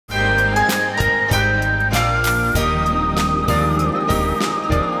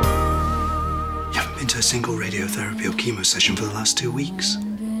chemo session for the last 2 weeks.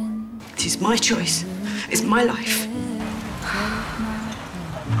 It is my choice. It's my life.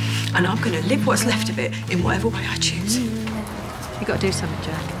 And I'm going to live what's left of it in whatever way I choose. You've got to do something,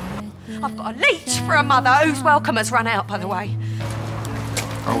 Jack. I've got a leech for a mother whose welcome has run out, by the way.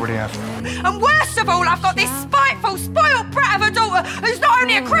 I already have. And worst of all, I've got this spiteful, spoiled brat of a daughter who's not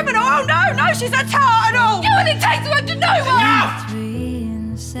only a criminal, oh no, she's a tart and all! You only take one to know one! No!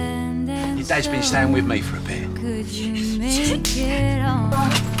 Your dad's been staying with me for a bit.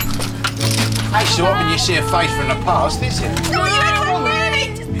 Ain't so often you see a face from the past, is it? No, you don't really!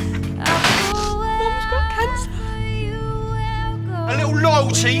 Mum's got cancer. A little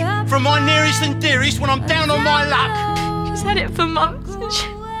loyalty from my nearest and dearest when I'm down on my luck. She's had it for months and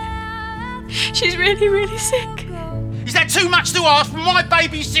she's really, really sick. Is that too much to ask from my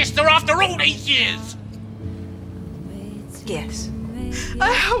baby sister after all these years? Yes.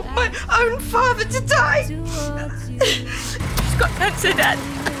 I helped my own father to die. She's got cancer, Dad.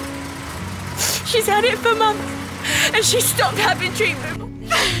 She's had it for months and she stopped having treatment.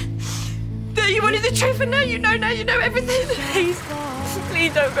 No, you wanted the truth and now you know everything.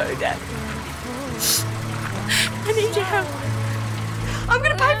 Please don't go, Dad. I need your help. I'm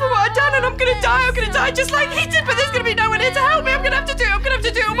going to pay for what I've done and I'm going to die just like he did, but there's going to be no one here to help me. I'm going to have to do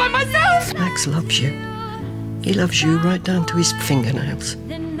it all by myself. Max loves you. He loves you right down to his fingernails.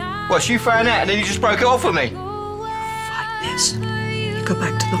 What, you found out and then you just broke it off with me? Fight this. You go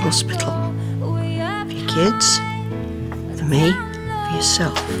back to the hospital. For your kids, for me, for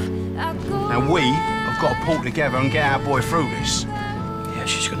yourself. Now we have got to pull together and get our boy through this. Yeah,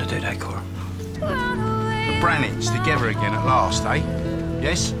 she's going to do that, Cora. The Brannings together again at last, eh?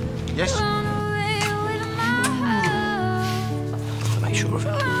 Yes? Yes? I'll make sure of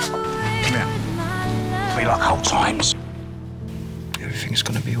it. Come here. Be like old times. Everything's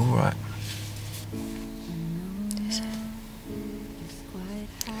going to be all right.